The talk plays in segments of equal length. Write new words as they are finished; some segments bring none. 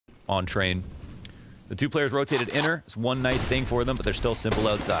on train. The two players rotated inner. It's one nice thing for them, but they're still simple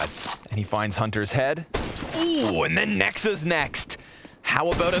outside. And he finds Hunter's head. Ooh, and then Nexa's next.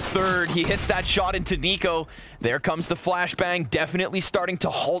 How about a third? He hits that shot into Nico. There comes the flashbang, definitely starting to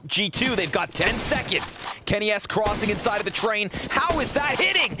halt G2. They've got 10 seconds. Kenny S crossing inside of the train. How is that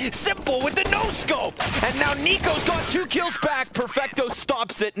hitting? s1mple with the no-scope. And now Nico's got 2 kills back. Perfecto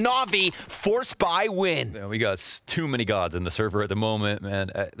stops it. Na'Vi, force buy win. Man, we got too many gods in the server at the moment,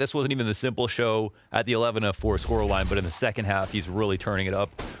 man. This wasn't even the s1mple show at the 11-4 scoreline, but in the second half, he's really turning it up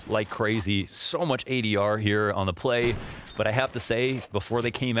like crazy. So much ADR here on the play. But I have to say, before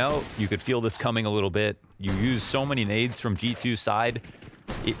they came out, you could feel this coming a little bit. You used so many nades from G2's side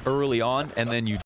early on, and then you